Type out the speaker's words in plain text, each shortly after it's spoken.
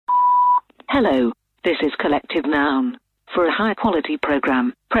Hello, this is Collective Noun. For a high-quality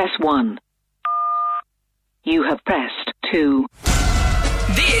program, press 1. You have pressed 2.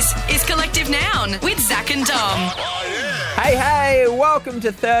 This is Collective Noun with Zach and Dom. Hey, welcome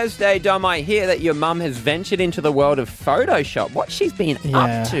to Thursday, Dom. I hear that your mum has ventured into the world of Photoshop. What's she been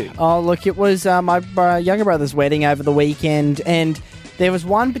up to? Oh, look, it was my younger brother's wedding over the weekend, and there was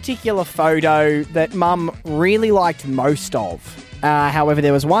one particular photo that Mum really liked most of. However,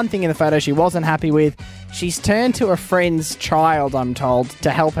 there was one thing in the photo she wasn't happy with. She's turned to a friend's child, I'm told, to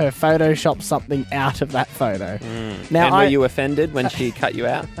help her Photoshop something out of that photo. Now, and were you offended when she cut you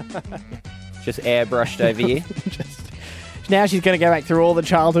out? Just airbrushed over you? Now she's going to go back through all the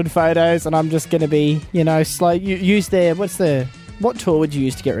childhood photos, and I'm just going to be, slow. Use what tool would you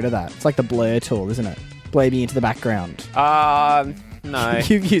use to get rid of that? It's like the blur tool, isn't it? Blur me into the background. No.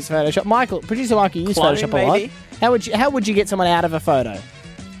 You've used Photoshop. Producer Michael, you use Photoshop a lot. How would you get someone out of a photo?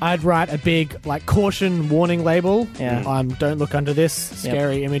 I'd write a big, caution warning label. Yeah. Don't look under this.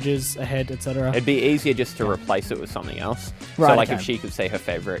 Scary images ahead, etc. It'd be easier just to replace it with something else. Right, so, if she could say her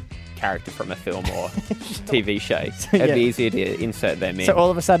favourite character from a film or TV show, it'd be easier to insert them in. So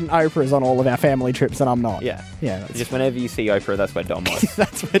all of a sudden, Oprah's on all of our family trips and I'm not. Yeah. Yeah. Just whenever you see Oprah, that's where Dom was.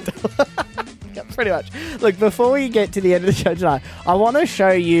 That's where Dom... Yeah, pretty much. Look, before we get to the end of the show tonight, I want to show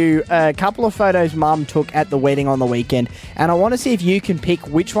you a couple of photos Mum took at the wedding on the weekend, and I want to see if you can pick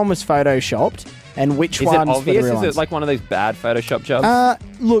which one was photoshopped and which one's obvious? for the real Is ones. it like one of those bad Photoshop jobs?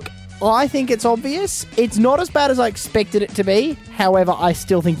 Look, I think it's obvious. It's not as bad as I expected it to be. However, I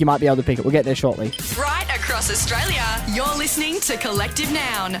still think you might be able to pick it. We'll get there shortly. Right across Australia, you're listening to Collective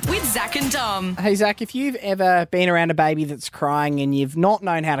Noun with Zach and Dom. Hey, Zach, if you've ever been around a baby that's crying and you've not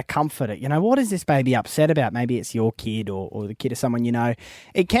known how to comfort it, what is this baby upset about? Maybe it's your kid or the kid of someone you know.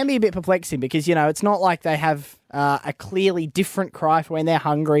 It can be a bit perplexing because, it's not like they have a clearly different cry for when they're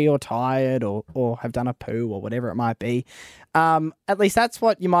hungry or tired or have done a poo or whatever it might be. At least that's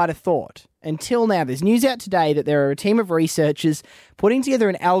what you might have thought. Until now, there's news out today that there are a team of researchers putting together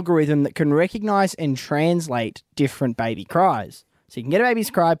an algorithm that can recognise and translate different baby cries. So you can get a baby's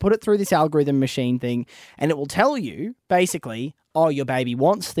cry, put it through this algorithm machine thing, and it will tell you, basically, oh, your baby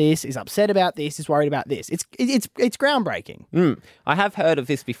wants this, is upset about this, is worried about this. It's groundbreaking. I have heard of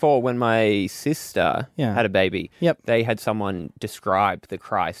this before when my sister had a baby. Yep. They had someone describe the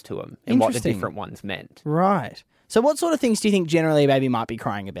cries to them and what the Interesting. different ones meant. Right. So what sort of things do you think generally a baby might be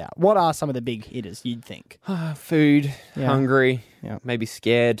crying about? What are some of the big hitters you'd think? Food, hungry, Yeah. maybe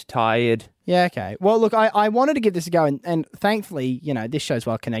scared, tired. Yeah, okay. Well, look, I wanted to give this a go, and thankfully, this show's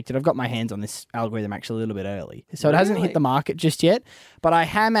well connected. I've got my hands on this algorithm actually a little bit early. So it hasn't hit the market just yet, but I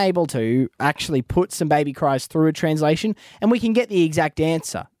am able to actually put some baby cries through a translation, and we can get the exact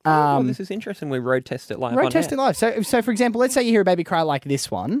answer. This is interesting. We road test it live. Road test it live. So, for example, let's say you hear a baby cry like this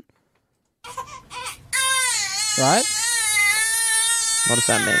one. Right? What does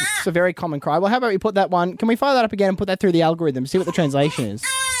that mean? It's a very common cry. Well, how about we put that one... Can we fire that up again and put that through the algorithm, see what the translation is?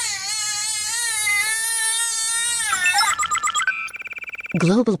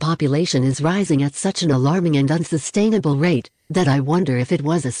 Global population is rising at such an alarming and unsustainable rate that I wonder if it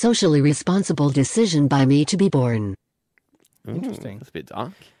was a socially responsible decision by me to be born. Interesting. That's a bit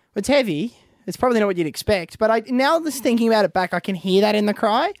dark. It's heavy. It's probably not what you'd expect, but now just thinking about it back, I can hear that in the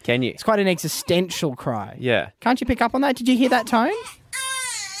cry. Can you? It's quite an existential cry. Yeah. Can't you pick up on that? Did you hear that tone?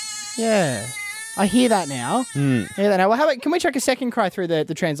 Yeah. I hear that now. Hear that now. Well, how about, can we check a second cry through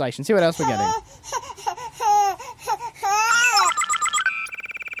the translation? See what else we're getting.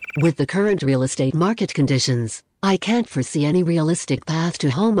 With the current real estate market conditions, I can't foresee any realistic path to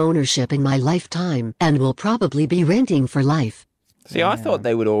home ownership in my lifetime and will probably be renting for life. See, I thought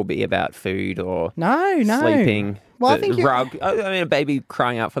they would all be about food or No. sleeping. Well, I the think you're- rug. I mean, a baby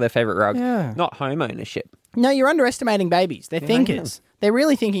crying out for their favourite rug. Yeah. Not home ownership. No, you're underestimating babies. They're thinkers. They're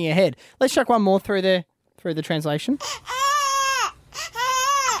really thinking ahead. Let's chuck one more through the translation.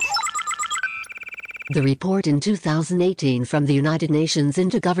 The report in 2018 from the United Nations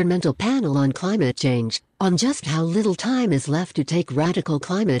Intergovernmental Panel on Climate Change, on just how little time is left to take radical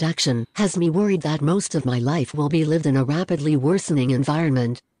climate action, has me worried that most of my life will be lived in a rapidly worsening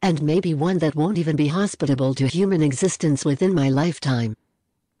environment, and maybe one that won't even be hospitable to human existence within my lifetime.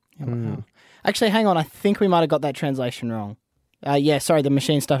 Actually, hang on. I think we might have got that translation wrong. Sorry, the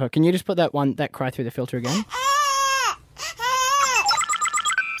machine stuff. Can you just put that cry through the filter again?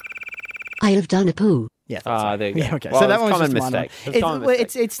 I have done a poo. Yeah. There you go. Yeah, okay. Well, so that it's one's common just one. mistake. It's common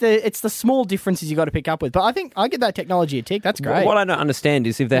mistake. It's the small differences you got to pick up with. But I think I get that technology a tick. That's great. What I don't understand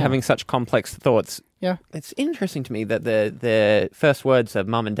is if they're having such complex thoughts. Yeah. It's interesting to me that the first words are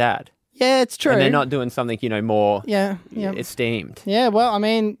mum and dad. Yeah, it's true. And they're not doing something, more Yeah. esteemed. Yeah, well, I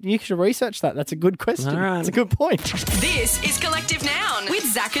mean, you should research that. That's a good question. All right. That's a good point. This is Collective Noun with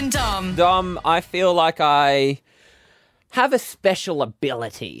Zach and Dom. Dom, I feel like I have a special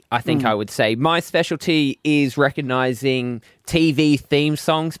ability, I think I would say. My specialty is recognising TV theme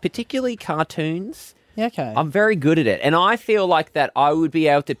songs, particularly cartoons. Yeah, okay. I'm very good at it. And I feel like that I would be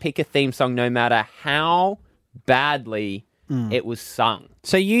able to pick a theme song no matter how badly it was sung.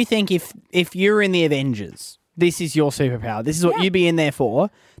 So you think if you're in the Avengers, this is your superpower. This is what you'd be in there for.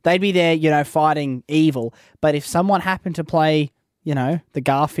 They'd be there, fighting evil. But if someone happened to play, the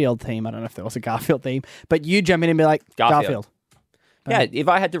Garfield theme, I don't know if there was a Garfield theme, but you jump in and be like, Garfield. Yeah, if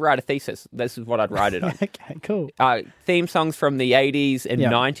I had to write a thesis, this is what I'd write it on. Okay, cool. Theme songs from the 80s and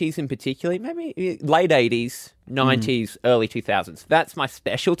 90s in particular, maybe late 80s, 90s, early 2000s. That's my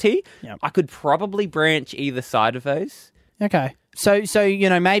specialty. Yep. I could probably branch either side of those. Okay. So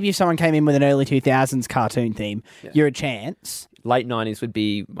maybe if someone came in with an early 2000s cartoon theme, you're a chance. Late 90s would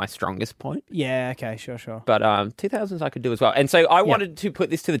be my strongest point. Yeah, okay, sure. But 2000s I could do as well. And so I wanted to put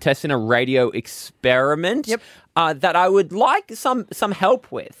this to the test in a radio experiment that I would like some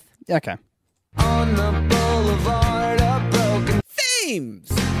help with. Okay. On the Boulevard of Broken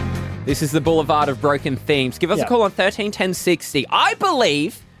Themes. This is the Boulevard of Broken Themes. Give us a call on 131060. I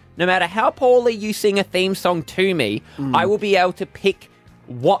believe no matter how poorly you sing a theme song to me, I will be able to pick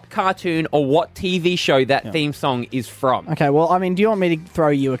what cartoon or what TV show that theme song is from. Okay, well, I mean, do you want me to throw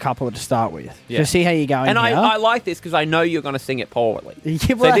you a couple to start with? Yeah. To see how you're going And here? I like this because I know you're going to sing it poorly.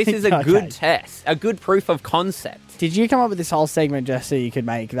 Yeah, well, so this is a okay. good test, a good proof of concept. Did you come up with this whole segment just so you could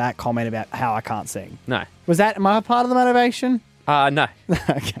make that comment about how I can't sing? No. Was that my part of the motivation? No.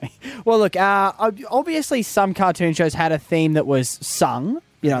 Okay. Well, look, obviously some cartoon shows had a theme that was sung,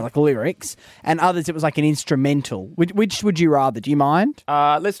 like lyrics, and others it was like an instrumental. Which would you rather? Do you mind?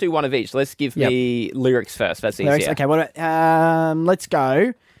 Let's do one of each. Let's give me lyrics first. That's Lyrics? easier. Okay, what about, let's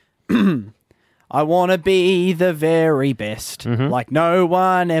go. I want to be the very best, like no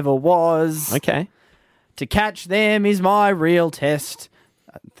one ever was. Okay. To catch them is my real test.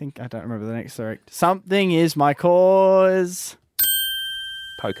 I don't remember the next lyric. Something is my cause.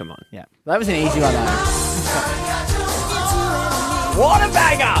 Pokemon. Yeah, that was an easy one, though. What a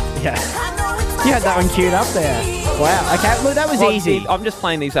banger! Yeah. You had that one queued up there. Wow. Okay, look, that was easy. I'm just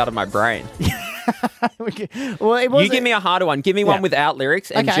playing these out of my brain. Well, it was. You give me a harder one. Give me one without lyrics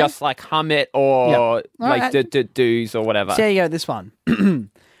and just like hum it or like do's or whatever. So there you go, this one.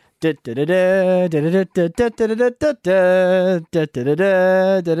 Keep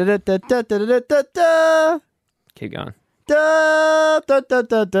going. Is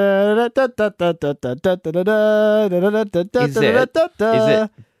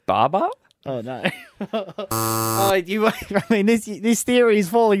it Baba? Oh no! I mean, this theory is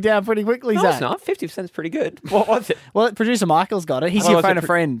falling down pretty quickly, No, Zach. it's not. 50% is pretty good. What was it? Well, producer Michael's got it. He's your phone a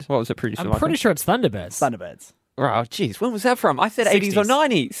friend. What was it, producer I'm Michael? pretty sure it's Thunderbirds. Thunderbirds. Oh, jeez. When was that from? I said 80s or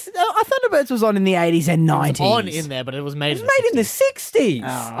 90s. Thunderbirds was on in the 80s and 90s. It's on in there, but it was made. It was made in the 60s. Oh,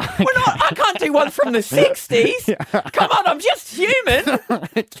 I can't do one from the 60s. Come on, I'm just human.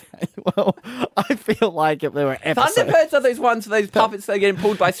 Okay, well, I feel like there were episodes. Thunderbirds are those ones, those puppets that are getting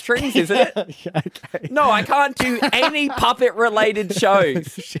pulled by strings, isn't it? Okay. No, I can't do any puppet-related shows.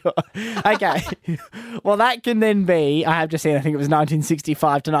 Sure. Okay. Well, that can then be, I have just seen, I think it was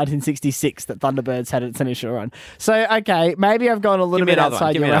 1965 to 1966 that Thunderbirds had its initial run. So, okay, maybe I've gone a little bit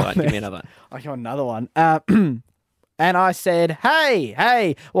outside your realm. Give me another one. I got another one. And I said,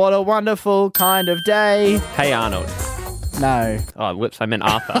 hey, what a wonderful kind of day. Hey, Arnold. No. Oh, whoops, I meant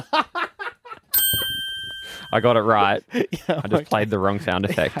Arthur. I got it right. I just played the wrong sound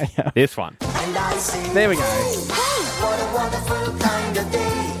effect. Yeah. This one. There we go.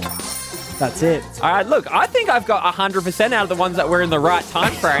 That's it. All right, look, I think I've got 100% out of the ones that were in the right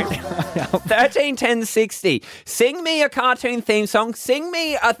time frame. 13, 10, 60. Sing me a cartoon theme song. Sing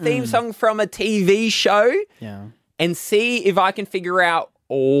me a theme song from a TV show. Yeah. And see if I can figure out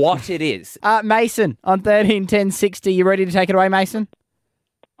what it is. Mason on 13, 10, 60. You ready to take it away, Mason?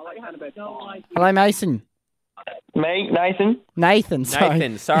 Hello, Mason. Me, Nathan. Nathan, sorry.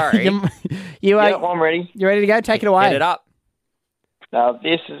 Nathan, sorry. I'm ready. You ready to go? Take it away. Get it up. Now,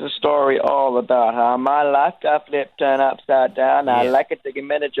 this is a story all about how my life got flipped, turned upside down. I like it, take a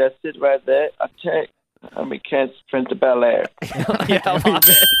minute, just sit right there. I take, Prince of Bel-Air. Yeah, I love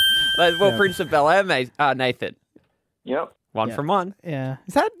it. Well, Prince of Bel-Air, Nathan. Yep. One Yeah. from one. Yeah.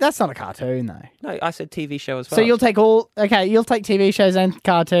 That's not a cartoon, though. No, I said TV show as well. So you'll take TV shows and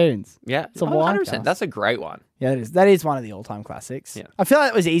cartoons. Yeah, It's a 100%. Wirecast. That's a great one. Yeah, that is one of the all-time classics. Yeah. I feel like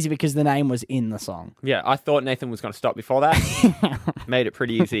it was easy because the name was in the song. Yeah, I thought Nathan was going to stop before that. Made it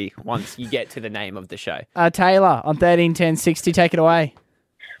pretty easy once you get to the name of the show. Taylor on 131060, take it away.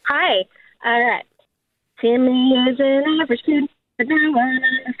 Hi. All right. Timmy is an average kid, but no one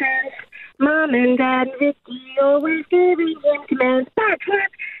understands. Mom and Dad and Vicky always giving him commands.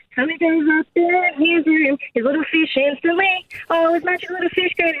 Backflip. So he goes up there in his room. His little fish instantly. Oh, his magic little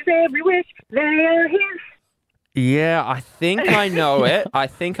fish grannies every wish. They are his. Yeah, I think I know it. I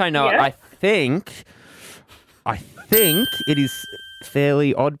think I know it. I think it is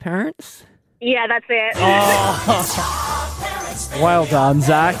Fairly Odd Parents. Yeah, that's it. Well done,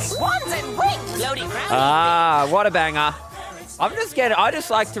 Zach. Ah, what a banger. I just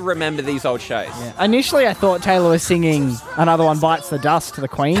like to remember these old shows. Yeah. Initially, I thought Taylor was singing another one, Bites the Dust, the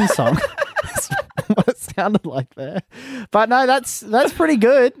Queen song. That's what it sounded like there. But no, that's pretty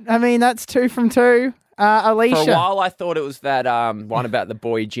good. I mean, that's 2 from 2. Alicia. For a while, I thought it was that one about the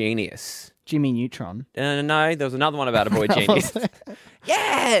boy genius. Jimmy Neutron. No, there was another one about a boy genius.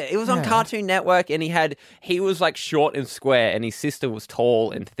 Yeah, it was on Cartoon Network, and he was like short and square, and his sister was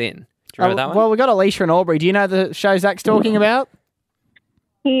tall and thin. Do you remember that one? Well, we got Alicia and Aubrey. Do you know the show Zach's talking about?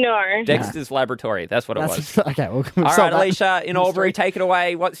 No. Dexter's Laboratory. That's what it was. Okay, we'll All solve right, that. Alicia in Albury, take it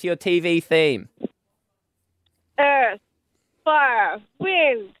away. What's your TV theme? Earth, fire,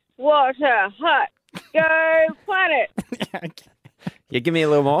 wind, water, hot. Go planet. Yeah, give me a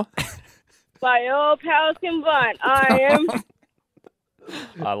little more. By all powers combined, I am.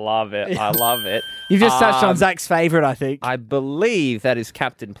 I love it. I love it. You've just touched on Zach's favourite, I think. I believe that is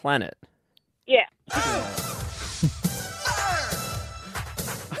Captain Planet. Yeah.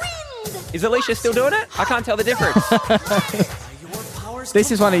 Is Alicia still doing it? I can't tell the difference.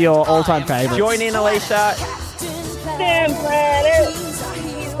 This is one of your all-time favourites. Join in, Alicia. Captain Planet.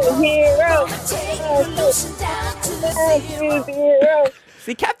 Hero. Hero.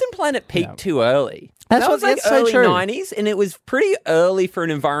 See, Captain Planet peaked too early. That's that was like that's so early true. 90s, and it was pretty early for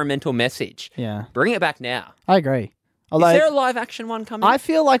an environmental message. Yeah. Bring it back now. I agree. Although, Is there a live action one coming? I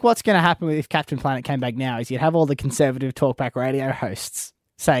feel like what's going to happen if Captain Planet came back now is you'd have all the conservative talkback radio hosts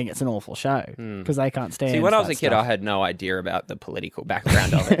saying it's an awful show because they can't stand. See, when I was that a kid, stuff. I had no idea about the political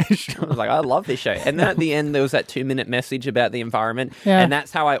background of it. I was like, I love this show. And then at the end, there was that 2-minute message about the environment. Yeah. And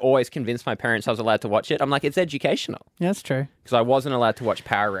that's how I always convinced my parents I was allowed to watch it. I'm like, it's educational. Yeah, that's true. Because I wasn't allowed to watch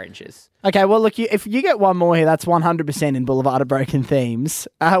Power Rangers. Okay, well, look, if you get one more here, that's 100% in Boulevard of Broken Themes.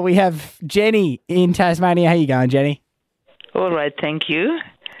 We have Jenny in Tasmania. How you going, Jenny? All right, thank you.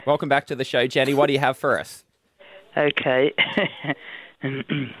 Welcome back to the show, Jenny. What do you have for us? Okay.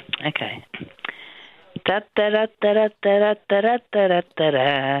 Okay. Da da da da da da da da da da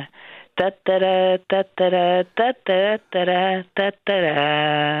da. Da da da da da da da da da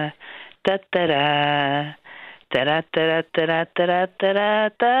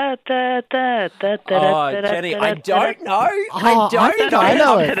da da da. Oh, Jenny, I don't know. I think I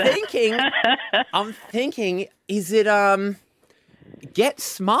know it. I'm thinking, is it Get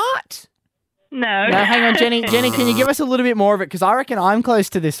Smart? No. No, hang on, Jenny. Jenny, can you give us a little bit more of it? Because I reckon I'm close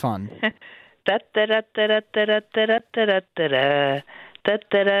to this one. It's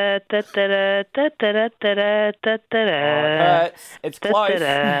close.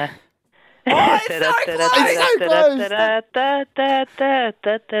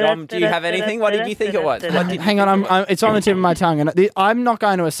 Dom, do you have anything? What did you think it was? Hang on, it's on the tip of my tongue, and I'm not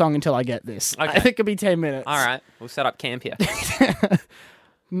going to a song until I get this. Okay. I think it'll be 10 minutes. All right, we'll set up camp here.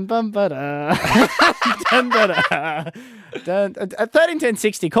 Bum-ba-da. Dun-da-da.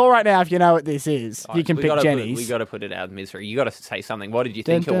 131060. Call right now if you know what this is. You can pick Jenny's. We got to put it out of misery. You got to say something. What did you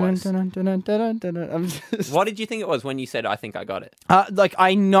think it was? What did you think it was when you said, I think I got it? Like,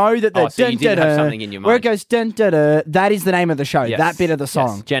 I know that the so you did have something in your mind. where it goes dun-da-da, that is the name of the show, Yes. that bit of the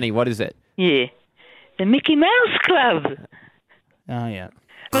song. Yes. Jenny, what is it? Yeah. The Mickey Mouse Club. Oh, yeah.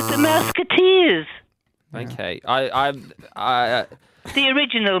 With the Mouseketeers. Okay. I The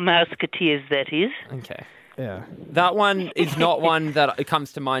original Mouseketeers, that is. okay. Yeah. That one is not one that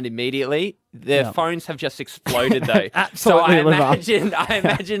comes to mind immediately. Their phones have just exploded, though. Absolutely, So I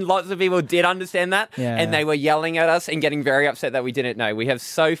imagine lots of people did understand that, and they were yelling at us and getting very upset that we didn't know. We have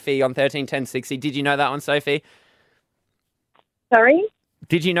Sophie on 131060. Did you know that one, Sophie? Sorry?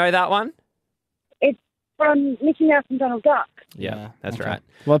 Did you know that one? It's from Mickey Mouse and Donald Duck. Yeah, that's right.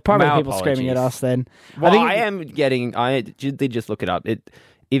 Well, probably My people screaming at apologies. us then. Well, I did just look it up.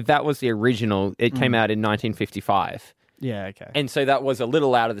 If that was the original, it came out in 1955. Yeah, okay. And so that was a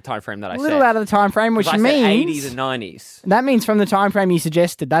little out of the time frame that I said. A little out of the time frame, which 'Cause I means... said 80s and 90s. That means from the time frame you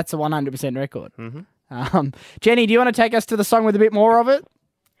suggested, that's a 100% record. Mm-hmm. Jenny, do you want to take us to the song with a bit more of it?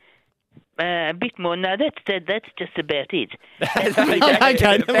 A bit more. No, that's just about it. Okay,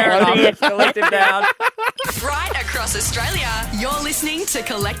 fair enough. Collective Noun. Right across Australia, you're listening to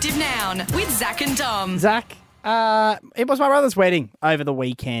Collective Noun with Zach and Dom. Zach, it was my brother's wedding over the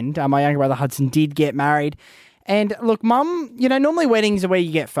weekend. My younger brother Hudson did get married. And look, Mum, normally weddings are where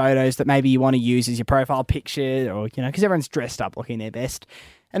you get photos that maybe you want to use as your profile picture or, because everyone's dressed up looking their best.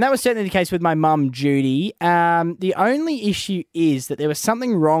 And that was certainly the case with my mum, Judy. The only issue is that there was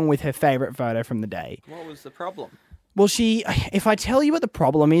something wrong with her favourite photo from the day. What was the problem? Well, if I tell you what the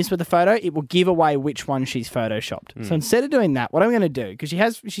problem is with the photo, it will give away which one she's photoshopped. So instead of doing that, what I'm going to do,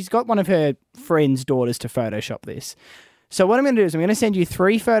 because she's got one of her friend's daughters to Photoshop this. So what I'm going to do is I'm going to send you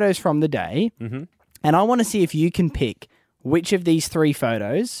 3 photos from the day, and I want to see if you can pick which of these 3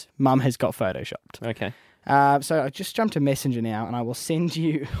 photos Mum has got photoshopped. Okay. So I just jumped to Messenger now, and I will send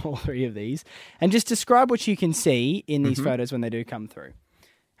you all 3 of these, and just describe what you can see in these photos when they do come through.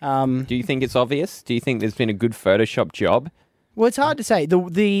 Do you think it's obvious? Do you think there's been a good Photoshop job? Well, it's hard to say.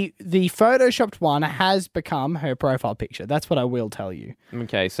 The photoshopped one has become her profile picture. That's what I will tell you.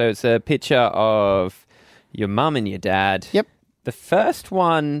 Okay, so it's a picture of your mum and your dad. Yep. The first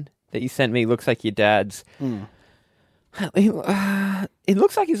one that you sent me looks like your dad's. It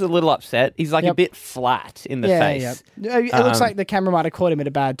looks like he's a little upset. He's like a bit flat in the face. Yeah. It looks like the camera might have caught him at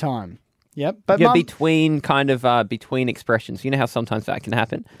a bad time. Yep. But between expressions. You know how sometimes that can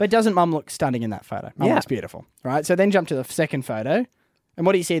happen? But doesn't Mum look stunning in that photo? Mum looks beautiful. Right? So then jump to the second photo. And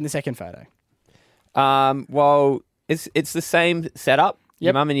what do you see in the second photo? Well, it's the same setup.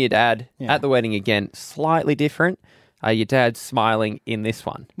 Your mum and your dad at the wedding again, slightly different. Your dad's smiling in this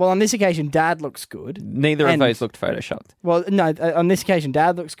one. Well, on this occasion, Dad looks good. Neither of those looked photoshopped. Well, no, on this occasion,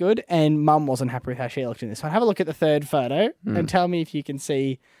 Dad looks good, and Mum wasn't happy with how she looked in this one. Have a look at the third photo and tell me if you can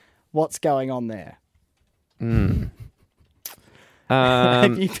see what's going on there.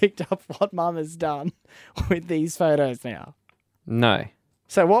 Have you picked up what Mum has done with these photos now? No.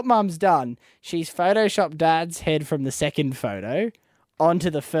 So what Mum's done, she's photoshopped Dad's head from the second photo onto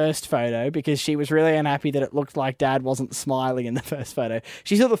the first photo because she was really unhappy that it looked like Dad wasn't smiling in the first photo.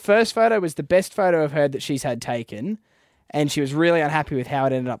 She thought the first photo was the best photo of her that she's had taken, and she was really unhappy with how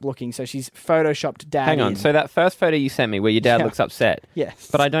it ended up looking, so she's photoshopped Dad Hang on, so that first photo you sent me where your dad looks upset. Yes.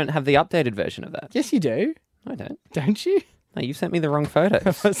 But I don't have the updated version of that. Yes, you do. I don't. Don't you? No, you sent me the wrong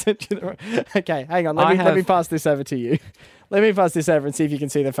photos. I sent you the wrong... Okay, hang on. Let me pass this over to you. Let me pass this over and see if you can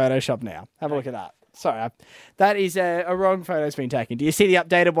see the Photoshop now. Have a look at that. Sorry, that is a wrong photo's been taken. Do you see the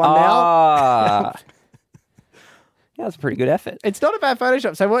updated one now? Yeah, that's a pretty good effort. It's not a bad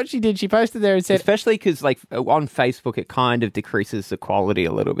Photoshop. So what she did, she posted there and said... Especially because on Facebook, it kind of decreases the quality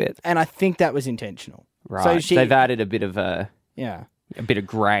a little bit. And I think that was intentional. Right. So they've added a bit of a bit of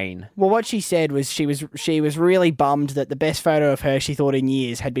grain. Well, what she said was she was really bummed that the best photo of her she thought in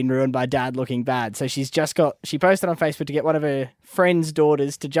years had been ruined by Dad looking bad. So she posted on Facebook to get one of her friend's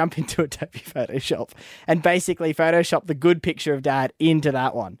daughters to jump into Adobe Photoshop and basically Photoshop the good picture of Dad into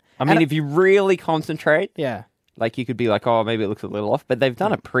that one. I mean, if you really concentrate, you could be like, oh, maybe it looks a little off, but they've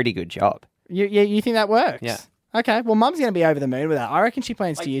done a pretty good job. You think that works? Yeah. Okay, well, Mum's going to be over the moon with that. I reckon she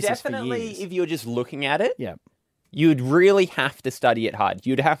plans to use this for years. Definitely, if you're just looking at it, yeah, you'd really have to study it hard.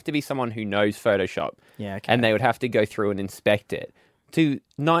 You'd have to be someone who knows Photoshop. Yeah, okay. And they would have to go through and inspect it. To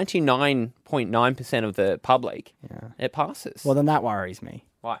 99.9% of the public, it passes. Well, then that worries me.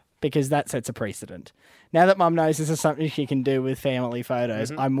 Why? Because that sets a precedent. Now that Mum knows this is something she can do with family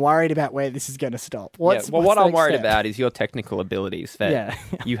photos, I'm worried about where this is going to stop. What I'm worried about is your technical abilities. That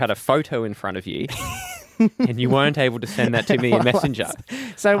you had a photo in front of you and you weren't able to send that to me in Messenger.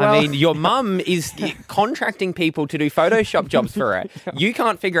 I mean, your mum is contracting people to do Photoshop jobs for her. You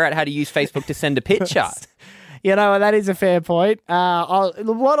can't figure out how to use Facebook to send a picture. You know, that is a fair point.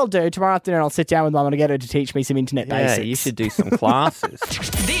 What I'll do, tomorrow afternoon I'll sit down with Mum and get her to teach me some internet basics. Yeah, you should do some classes.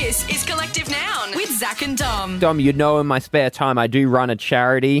 This is Collective Noun with Zach and Dom. Dom, you know in my spare time I do run a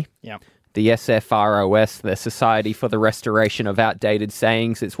charity. Yeah. The SFROS, the Society for the Restoration of Outdated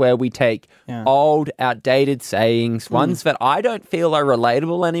Sayings. It's where we take old, outdated sayings, ones that I don't feel are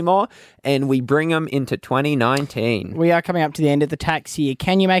relatable anymore, and we bring them into 2019. We are coming up to the end of the tax year.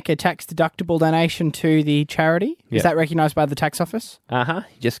 Can you make a tax-deductible donation to the charity? Yeah. Is that recognised by the tax office?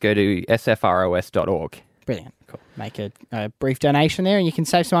 Just go to sfros.org. Brilliant. Cool. Make a brief donation there and you can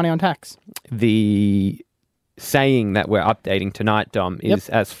save some money on tax. The saying that we're updating tonight, Dom, is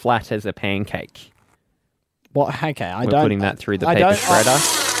as flat as a pancake. What? Okay, We're putting that through the paper shredder.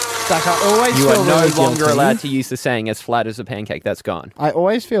 Zach, I always You feel are no really longer guilty. allowed to use the saying as flat as a pancake. That's gone. I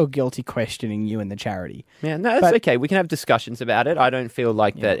always feel guilty questioning you and the charity. Yeah, no, that's okay. We can have discussions about it. I don't feel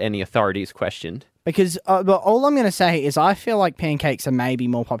like that any authority is questioned. Because but all I'm going to say is I feel like pancakes are maybe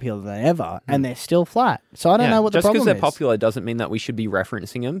more popular than ever, and they're still flat. So I don't know what the Just problem because is. they're popular doesn't mean that we should be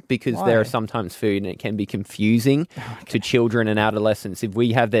referencing them, because there are sometimes food and it can be confusing to children and adolescents. If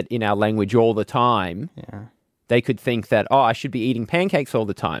we have that in our language all the time, they could think that, I should be eating pancakes all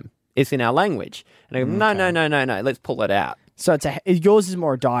the time. It's in our language. And I go, no, let's pull it out. So yours is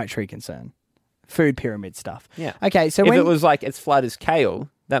more a dietary concern, food pyramid stuff. Yeah. Okay, so if it was like as flat as kale,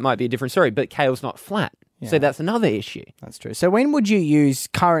 that might be a different story, but kale's not flat. So that's another issue. That's true. So when would you use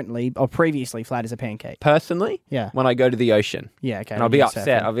currently or previously flat as a pancake? Personally, when I go to the ocean. Yeah, okay. And I'll be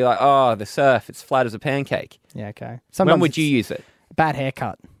upset. I'll be like, the surf, it's flat as a pancake. Yeah, okay. When would you use it? Bad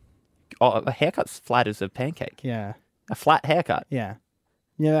haircut. Oh, a haircut's flat as a pancake. Yeah. A flat haircut. Yeah.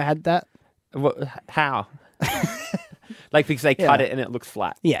 You ever had that? How? Like because they cut it and it looks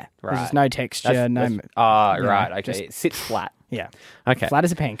flat. Yeah. Right. There's no texture, right. Okay. It sits flat. Yeah. Okay. Flat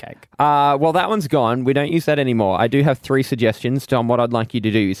as a pancake. Well, that one's gone. We don't use that anymore. I do have 3 suggestions. Tom, what I'd like you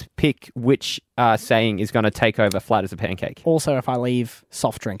to do is pick which saying is going to take over flat as a pancake. Also, if I leave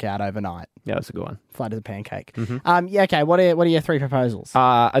soft drink out overnight. Yeah, that's a good one. Flat as a pancake. Yeah, okay. What are your 3 proposals?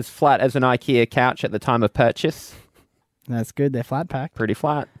 As flat as an IKEA couch at the time of purchase. That's good. They're flat pack. Pretty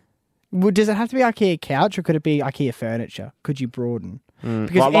flat. Well, does it have to be IKEA couch or could it be IKEA furniture? Could you broaden?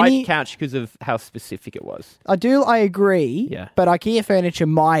 Because I like couch because of how specific it was. I agree. Yeah. But IKEA furniture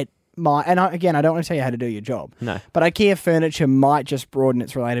might, and I don't want to tell you how to do your job. No. But IKEA furniture might just broaden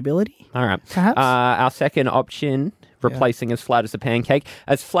its relatability. All right. Perhaps. Our second option, replacing as flat as a pancake,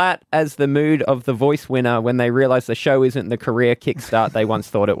 as flat as the mood of the voice winner when they realise the show isn't the career kickstart they once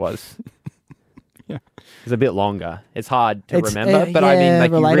thought it was. It's a bit longer. It's hard to remember, but I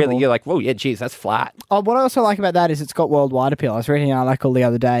mean, like you're like, whoa, yeah, geez, that's flat. Oh, what I also like about that is it's got worldwide appeal. I was reading an article the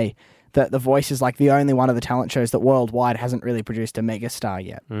other day that The Voice is like the only one of the talent shows that worldwide hasn't really produced a megastar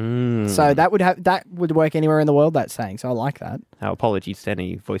yet. So that would work anywhere in the world. That's saying. So I like that. Our apologies to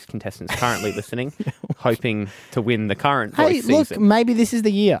any voice contestants currently listening, hoping to win the current voice season. Look, maybe this is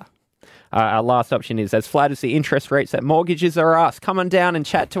the year. Our last option is as flat as the interest rates that mortgages are us. Come on down and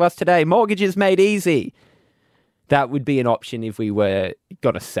chat to us today. Mortgages made easy. That would be an option if we were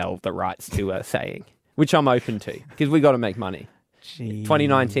got to sell the rights to a saying, which I'm open to because we got to make money. Jeez.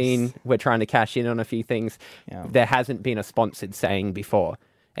 2019, we're trying to cash in on a few things. Yeah. There hasn't been a sponsored saying before.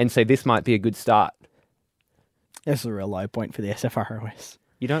 And so this might be a good start. This is a real low point for the SFROS.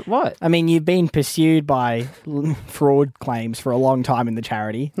 You don't what? I mean, you've been pursued by fraud claims for a long time in the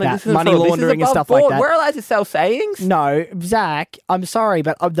charity. No, that money laundering and stuff board. like that. We're allowed to sell sayings? No, Zach, I'm sorry,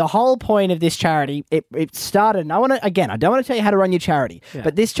 but the whole point of this charity, it started, and I don't want to tell you how to run your charity,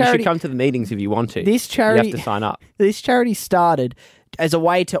 but this charity... You should come to the meetings if you want to. This charity... You have to sign up. This charity started as a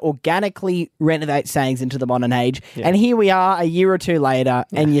way to organically renovate sayings into the modern age, and here we are a year or two later,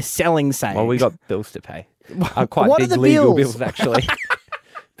 and you're selling sayings. Well, we got bills to pay. Quite What big are the legal bills? bills, actually.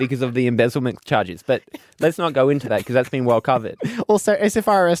 Because of the embezzlement charges. But let's not go into that because that's been well covered. Also,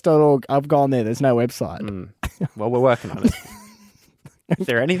 sfrs.org, I've gone there. There's no website. Well, we're working on it. Is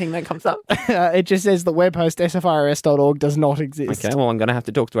there anything that comes up? It just says the web host sfrs.org does not exist. Okay, well, I'm going to have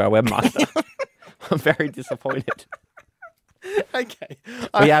to talk to our webmaster. I'm very disappointed. Okay.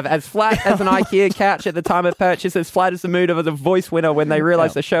 We have as flat as an IKEA couch at the time of purchase, as flat as the mood of the voice winner when they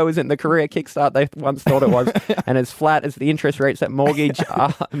realise the show isn't the career kickstart they once thought it was, and as flat as the interest rates that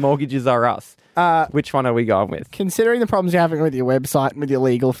mortgages are us. Which one are we going with? Considering the problems you're having with your website and with your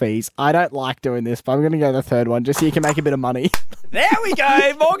legal fees, I don't like doing this, but I'm going to go the third one just so you can make a bit of money. There we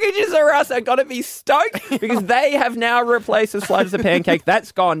go. Mortgages are us. I've got to be stoked because they have now replaced as flat as a pancake.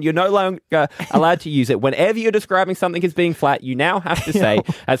 That's gone. You're no longer allowed to use it. Whenever you're describing something as being flat, you now have to say,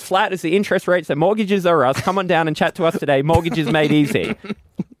 as flat as the interest rates that mortgages are us. Come on down and chat to us today. Mortgages made easy.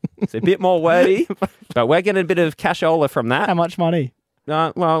 It's a bit more wordy, but we're getting a bit of cashola from that. How much money?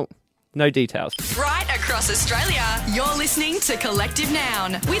 Well, no details. Right across Australia, you're listening to Collective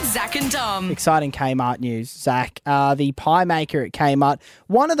Noun with Zach and Dom. Exciting Kmart news, Zach. The pie maker at Kmart,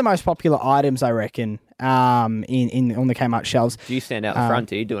 one of the most popular items, I reckon, on the Kmart shelves. Do you stand out the front,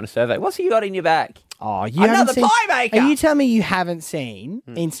 doing a survey? What's you got in your back? Oh, you Another haven't seen, pie maker! Are you telling me you haven't seen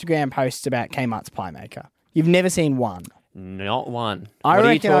Instagram posts about Kmart's pie maker? You've never seen one? Not one. I what reckon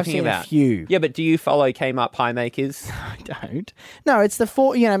are you talking I've seen about? a few. Yeah, but do you follow Kmart pie makers? I don't. No, it's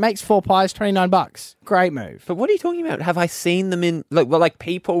the makes 4 pies, $29. Great move. But what are you talking about? Have I seen them in, like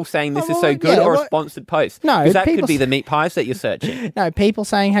people saying this is so good yeah, or a sponsored post? No, because that people could be the meat pies that you're searching. No, people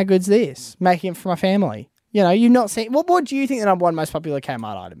saying how good's this? Making it for my family. You know, you've not seen... What do you think the number one most popular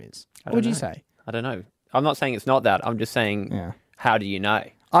Kmart item is? What would you say? I don't know. I'm not saying it's not that. I'm just saying, how do you know?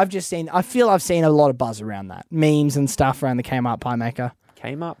 I feel I've seen a lot of buzz around that. Memes and stuff around the Kmart pie maker.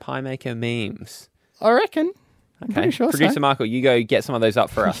 Kmart pie maker memes. I reckon. Okay. Pretty sure Producer so. Michael, you go get some of those up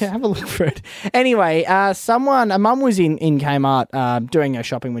for us. Yeah, have a look for it. Anyway, a mum was in Kmart doing her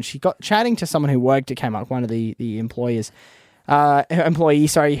shopping when she got chatting to someone who worked at Kmart, one of the employees.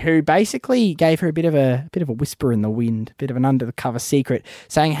 Who basically gave her a bit of a whisper in the wind, a bit of an undercover secret,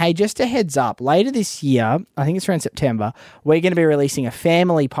 saying, "Hey, just a heads up, later this year, I think it's around September, we're going to be releasing a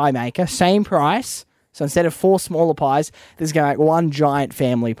family pie maker, same price. So instead of 4 smaller pies, there's going to be one giant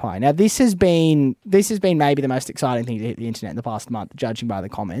family pie." Now, this has been maybe the most exciting thing to hit the internet in the past month, judging by the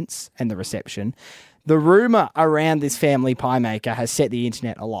comments and the reception. The rumour around this family pie maker has set the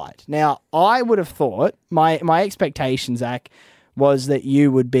internet alight. Now, I would have thought, my expectation, Zach, was that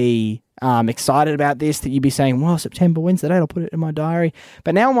you would be excited about this, that you'd be saying, well, September, when's the date? I'll put it in my diary.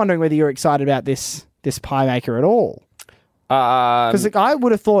 But now I'm wondering whether you're excited about this pie maker at all. Because I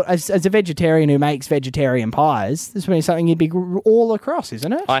would have thought, as a vegetarian who makes vegetarian pies, this would be something you'd be all across,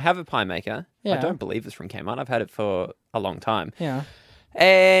 isn't it? I have a pie maker. Yeah. I don't believe it's from Kmart. I've had it for a long time. Yeah.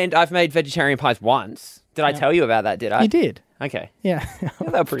 And I've made vegetarian pies once. Did I tell you about that, did I? You did. Okay. Yeah. Yeah,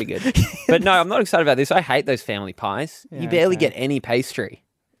 they were pretty good. But no, I'm not excited about this. I hate those family pies. Yeah, you barely okay. get any pastry.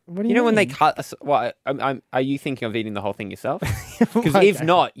 What do You know when they mean? cut... are you thinking of eating the whole thing yourself? Because Okay. if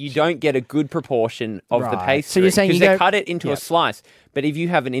not, you don't get a good proportion of the Right. pastry. So you're saying because you they go- cut it into Yep. a slice. But if you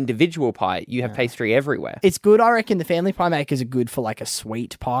have an individual pie, you have pastry everywhere. It's good, I reckon. The family pie makers are good for like a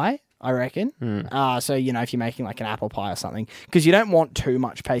sweet pie, I reckon. Hmm. So, you know, if you're making like an apple pie or something, because you don't want too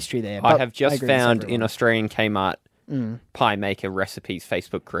much pastry there. I But have just agree with found in everyone. Australian Kmart pie maker recipes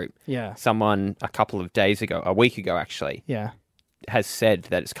Facebook group. Yeah. Someone a couple of days ago, a week ago actually, Yeah. has said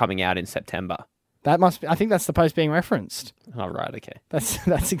that it's coming out in September. That must be, I think that's the post being referenced. Oh, right, okay. That's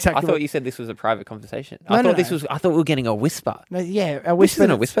I exactly thought you said this was a private conversation. No, I no, thought this no. was. I thought we were getting a whisper. Yeah, a This whisper.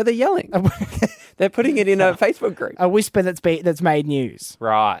 isn't a whisper. They're yelling. They're putting it in a Facebook group. A whisper that's made news.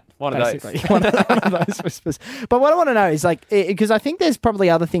 Right, one of Basically, those. one of those whispers. But what I want to know is, like, because I think there's probably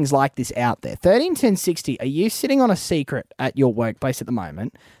other things like this out there. 131060, are you sitting on a secret at your workplace at the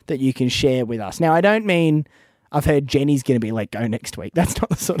moment that you can share with us? Now, I don't mean I've heard Jenny's going to be let go next week. That's not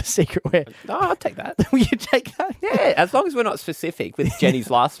the sort of secret where... No, I'll take that. Will you take that? Yeah, as long as we're not specific with Jenny's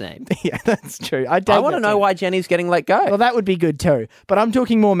last name. Yeah, that's true. I want to know why Jenny's getting let go. Well, that would be good too. But I'm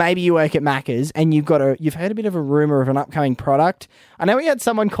talking more, maybe you work at Macca's and you've heard a bit of a rumour of an upcoming product. I know we had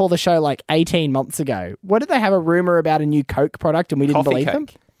someone call the show like 18 months ago. What did they have a rumour about a new Coke product and we didn't Coffee believe them?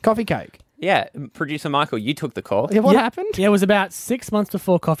 Coke. Coffee Coke. Yeah, producer Michael, you took the call. Yeah, what happened? Yeah, it was about 6 months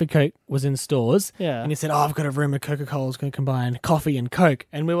before Coffee Coke was in stores. Yeah. And he said, I've got a rumour Coca-Cola's going to combine coffee and Coke.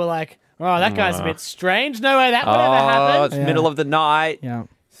 And we were like, oh, that guy's a bit strange. No way that would ever happen. It's middle of the night. Yeah.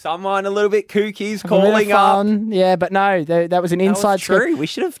 Someone a little bit kooky's A bit of calling up. fun. Yeah, but no, that was an That inside was true. We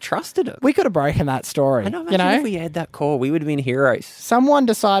should have trusted him. We could have broken that story. I know, you know? if we had that call, we would have been heroes. Someone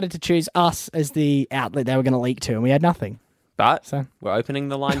decided to choose us as the outlet they were going to leak to, and we had nothing. But So- we're opening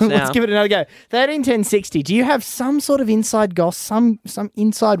the lines Let's now. give it another go. 131060. Do you have some sort of inside goss, some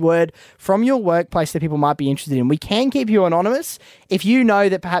inside word from your workplace that people might be interested in? We can keep you anonymous. If you know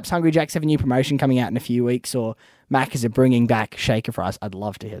that perhaps Hungry Jack's have a new promotion coming out in a few weeks, or Macca's are bringing back shaker fries, I'd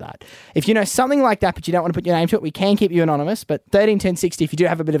love to hear that. If you know something like that, but you don't want to put your name to it, we can keep you anonymous. But 131060, if you do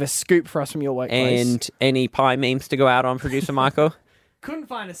have a bit of a scoop for us from your workplace. And any pie memes to go out on, producer Michael? Couldn't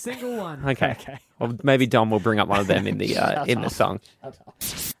find a single one. Okay. Well, maybe Dom will bring up one of them in the song.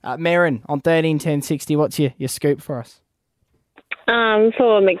 Marin, on 131060, what's your scoop for us?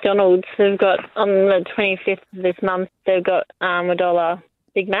 For McDonald's, they've got on the 25th of this month, they've got $1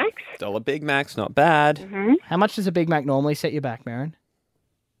 Big Macs. $1 Big Mac's not bad. Mm-hmm. How much does a Big Mac normally set you back, Marin?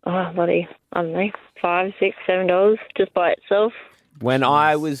 Oh, bloody, I don't know, $5, $6, $7 just by itself. When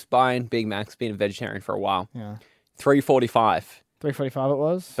I was buying Big Mac's, being a vegetarian for a while, Yeah. $3.45. $3.45 it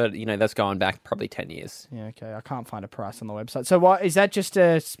was? But, that's going back probably 10 years. Yeah, okay. I can't find a price on the website. So what is that just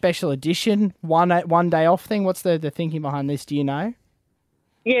a special edition, one day off thing? What's the thinking behind this? Do you know?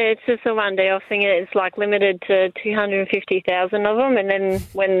 Yeah, it's just a one-day off thing. It's like limited to 250,000 of them, and then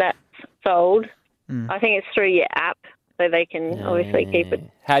when that's sold, I think it's through your app, so they can obviously keep it.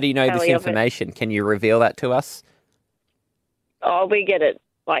 How do you know this tally of it. information? Can you reveal that to us? Oh, we get it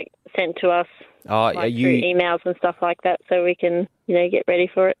like sent to us Oh, like are through you emails and stuff like that, so we can get ready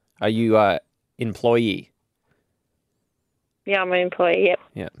for it. employee? Yeah, I'm an employee. Yep.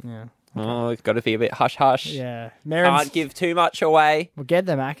 Yeah. Yeah. Oh, it's got to be a bit hush hush. Yeah. Can't give too much away. We'll get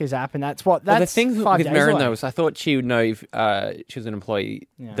the Macca's app, and that's Well, the that's thing 5 with days Marin away. though is I thought she would know if she was an employee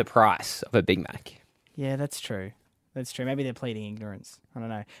Yeah. the price of a Big Mac. Yeah, that's true. That's true. Maybe they're pleading ignorance. I don't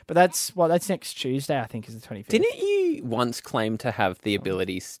know. But that's next Tuesday, I think, is the 25th. Didn't you once claim to have the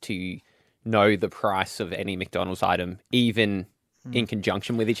abilities to know the price of any McDonald's item, even in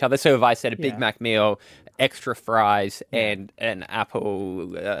conjunction with each other? So if I said a Big Mac meal, extra fries, and an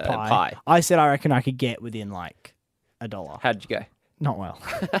apple pie. I said I reckon I could get within like $1. How'd you go? Not well.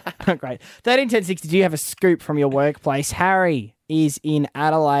 Not great. 131060, do you have a scoop from your workplace? Harry is in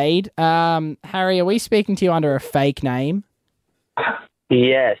Adelaide. Harry, are we speaking to you under a fake name?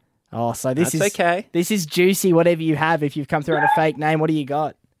 Yes. Oh, so this That's is okay. This is juicy, whatever you have. If you've come through on a fake name, what do you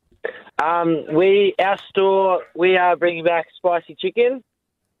got? Our store, we are bringing back spicy chicken.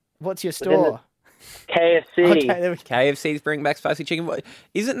 What's your store? KFC. Okay, there we go. KFC's bringing back spicy chicken.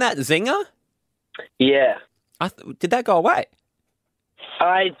 Isn't that Zinger? Yeah. Did that go away?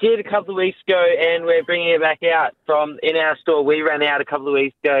 I did a couple of weeks ago, and we're bringing it back out from in our store. We ran out a couple of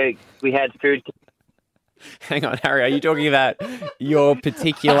weeks ago. We had food. Hang on, Harry. Are you talking about your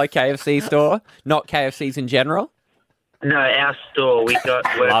particular KFC store, not KFCs in general? No, our store. We got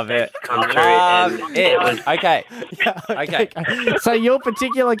work Love it. come through, Love and it. was Okay. Okay. So your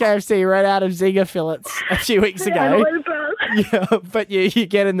particular KFC ran out of Zinger fillets a few weeks ago. Yeah, but you're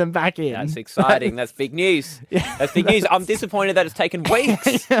getting them back in. That's exciting. That's big news. That's big news. I'm disappointed that it's taken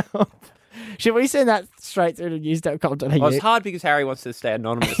weeks. Should we send that straight through to news.com.au? Well, it's hard because Harry wants to stay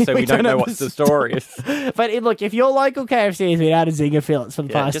anonymous, so we don't know what the story is. But look, if your local KFC has been out of Zinger fillets for the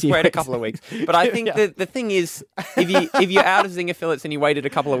past just few wait weeks. a couple of weeks. But I think the thing is, if you're out of Zinger fillets and you waited a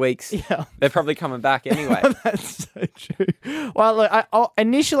couple of weeks, they're probably coming back anyway. That's so true. Well, look,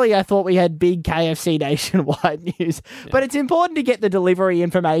 initially I thought we had big KFC nationwide news, but it's important to get the delivery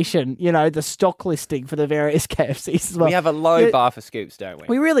information, the stock listing for the various KFCs as well. We have a low bar for scoops, don't we?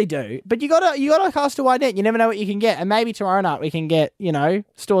 We really do. But you gotta cast a wide net. You never know what you can get. And maybe tomorrow night we can get,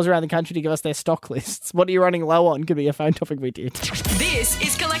 stores around the country to give us their stock lists. What are you running low on? Could be a phone topic we did. This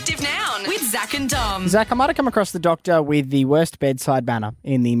is Collective Noun with Zach and Dom. Zach, I might have come across the doctor with the worst bedside manner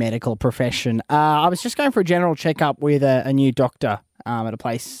in the medical profession. I was just going for a general checkup with a new doctor at a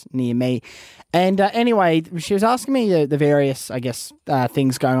place near me. And anyway, she was asking me the various,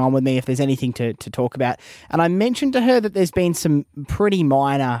 things going on with me, if there's anything to talk about. And I mentioned to her that there's been some pretty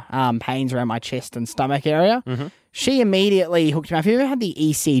minor pains around my chest and stomach area. Mm-hmm. She immediately hooked me up. Have you ever had the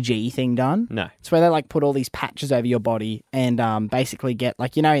ECG thing done? No. It's where they put all these patches over your body and basically get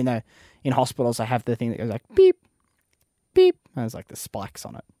in hospitals they have the thing that goes like beep, beep. And there's the spikes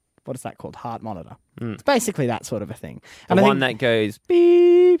on it. What is that called? Heart monitor. It's basically that sort of a thing. And the one that goes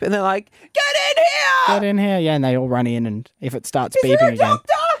beep, and they're like, "Get in here! Get in here!" Yeah, and they all run in, and if it starts beeping again,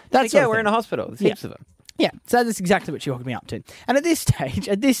 that's we're in a hospital. There's heaps of them. Yeah, so that's exactly what she hooked me up to. And at this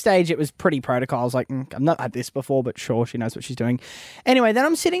stage, it was pretty protocol. I was like, I've not had this before, but sure, she knows what she's doing. Anyway, then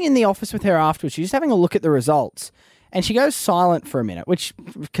I'm sitting in the office with her afterwards. She's having a look at the results, and she goes silent for a minute, which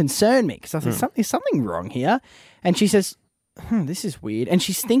concerned me because I thought there's something wrong here. And she says, this is weird. And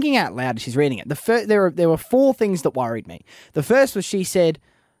she's thinking out loud as she's reading it. There were 4 things that worried me. The first was she said,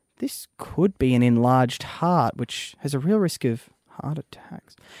 this could be an enlarged heart, which has a real risk of heart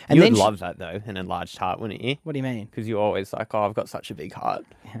attacks. And you then would love that, though, an enlarged heart, wouldn't you? What do you mean? Because you're always like, I've got such a big heart.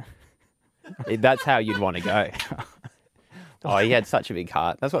 Yeah. That's how you'd want to go. Oh, he had such a big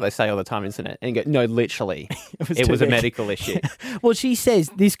heart. That's what they say all the time, isn't it? And you go, no, literally, it was a medical issue. Well, she says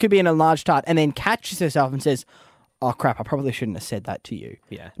this could be an enlarged heart and then catches herself and says, oh, crap, I probably shouldn't have said that to you.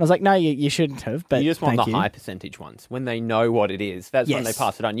 Yeah. And I was like, no, you shouldn't have. But you just want thank the you. high percentage ones. When they know what it is, that's when they Yes.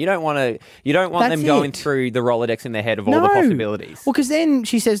 pass it on. You don't want them going it. through the Rolodex in their head of all the possibilities. Well, because then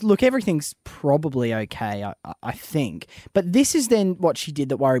she says, look, everything's probably okay, I think. But this is then what she did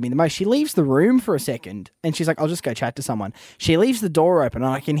that worried me the most. She leaves the room for a second and she's like, I'll just go chat to someone. She leaves the door open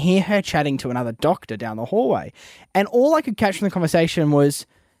and I can hear her chatting to another doctor down the hallway. And all I could catch from the conversation was,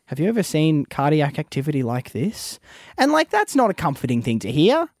 have you ever seen cardiac activity like this? And that's not a comforting thing to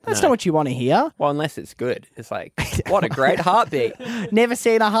hear. That's not what you want to hear. Well, unless it's good. It's like, what a great heartbeat. Never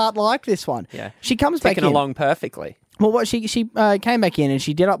seen a heart like this one. Yeah. She comes back in. Ticking along perfectly. Well, what she came back in and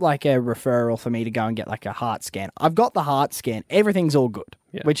she did up a referral for me to go and get a heart scan. I've got the heart scan. Everything's all good,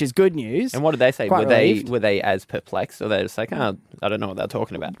 which is good news. And what did they say? Quite relieved. Were they as perplexed, or they just like, oh, I don't know what they're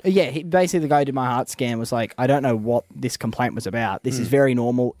talking about? Yeah, basically the guy who did my heart scan was like, I don't know what this complaint was about. This is very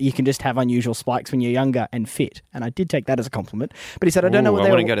normal. You can just have unusual spikes when you're younger and fit. And I did take that as a compliment. But he said, I don't know what I they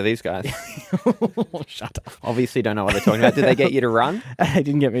want to were... go to these guys. Shut up. Obviously don't know what they're talking about. Did they get you to run? They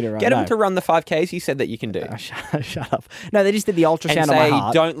didn't get me to run. Get them no. to run the 5Ks you said that you can do. Shut up. No, they just did the ultrasound And on my say,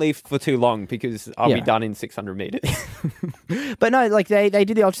 heart. don't leave for too long because I'll be done in 600 metres. But no, they they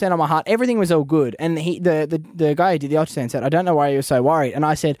did the ultrasound on my heart. Everything was all good. And the guy who did the ultrasound said, I don't know why you're so worried. And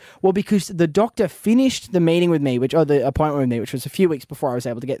I said, well, because the doctor finished the meeting with me, the appointment with me, which was a few weeks before I was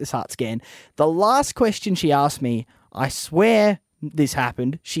able to get this heart scan. The last question she asked me, I swear this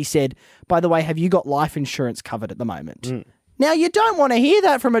happened. She said, by the way, have you got life insurance covered at the moment? Now, you don't want to hear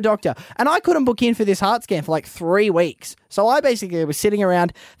that from a doctor. And I couldn't book in for this heart scan for like 3 weeks. So I basically was sitting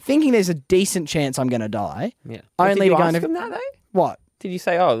around thinking there's a decent chance I'm going to die. Yeah. Only did you going ask to... them that, though? What? Did you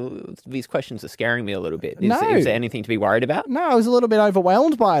say, oh, these questions are scaring me a little bit? No. Is there anything to be worried about? No, I was a little bit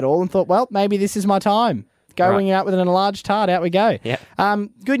overwhelmed by it all and thought, well, maybe this is my time. Going out with an enlarged heart, out we go. Yeah.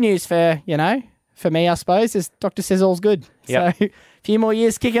 Good news for me, I suppose, is doctor says all's good. Yep. So a few more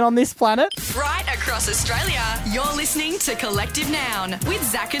years kicking on this planet. Right across Australia, you're listening to Collective Noun with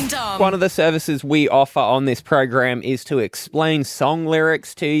Zach and Dom. One of the services we offer on this program is to explain song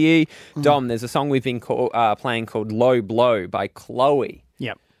lyrics to you. Dom, there's a song we've been playing called Low Blow by Chloe.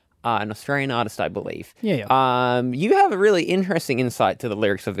 Yep. An Australian artist, I believe. Yeah. You have a really interesting insight to the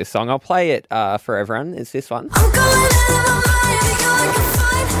lyrics of this song. I'll play it for everyone. It's this one.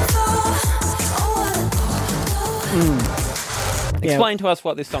 Explain to us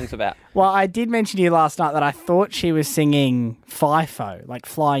what this song's about. Well, I did mention to you last night that I thought she was singing FIFO, like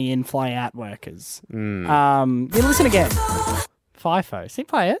fly in, fly out workers. Listen again. FIFO. See,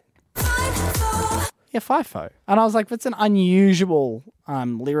 play it. Yeah, FIFO. And I was like, that's an unusual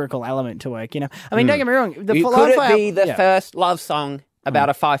lyrical element to work, I mean, don't get me wrong. Could it be the first love song about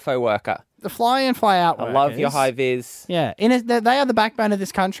a FIFO worker? The fly in, fly out workers. I love your high vis. Yeah. They are the backbone of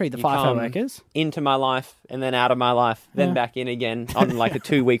this country, the FIFO workers. Into my life and then out of my life, then back in again on like a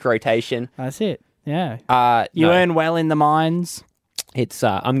 2-week rotation. That's it. Yeah. You earn well in the mines. It's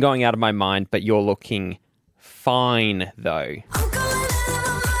I'm going out of my mind, but you're looking fine though.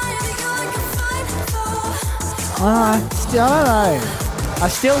 I don't know. I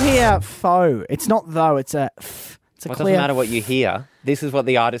still hear faux. It's not though, it's a f. It's a It clear doesn't matter what you hear. This is what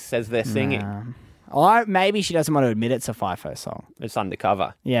the artist says they're singing. Maybe she doesn't want to admit it's a FIFO song. It's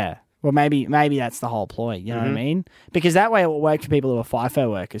undercover. Yeah. Well, maybe that's the whole ploy. You know what I mean? Because that way it will work for people who are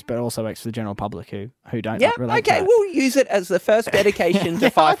FIFO workers, but it also works for the general public who don't relate to that. We'll use it as the first dedication to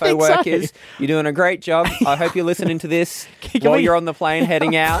FIFO workers. So. You're doing a great job. I hope you're listening to this while you're on the plane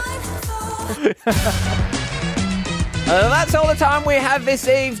heading out. That's all the time we have this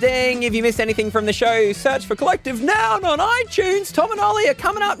evening. If you missed anything from the show, search for Collective Noun on iTunes. Tom and Ollie are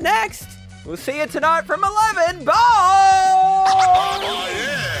coming up next. We'll see you tonight from 11. Bye!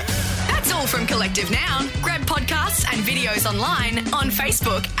 That's all from Collective Noun. Grab podcasts and videos online on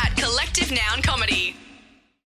Facebook at Collective Noun Comedy.